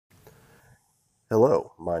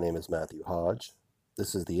Hello, my name is Matthew Hodge.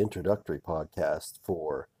 This is the introductory podcast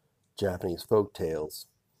for Japanese folk tales.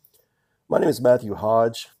 My name is Matthew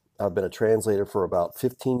Hodge. I've been a translator for about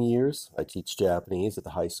 15 years. I teach Japanese at the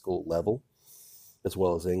high school level as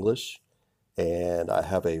well as English, and I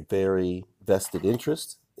have a very vested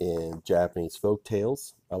interest in Japanese folk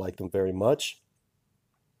tales. I like them very much.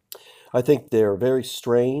 I think they're very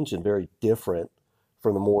strange and very different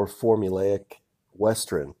from the more formulaic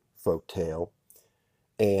Western folk tale.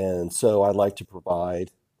 And so I'd like to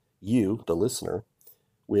provide you, the listener,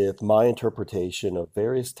 with my interpretation of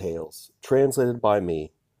various tales translated by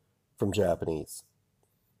me from Japanese.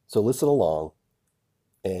 So listen along,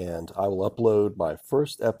 and I will upload my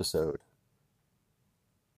first episode.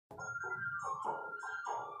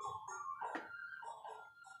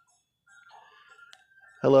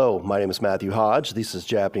 Hello, my name is Matthew Hodge. This is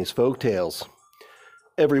Japanese Folk Tales.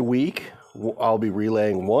 Every week, I'll be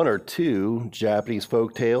relaying one or two Japanese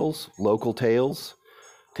folk tales, local tales,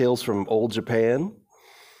 tales from old Japan.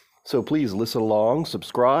 So please listen along,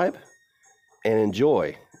 subscribe, and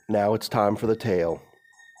enjoy. Now it's time for the tale.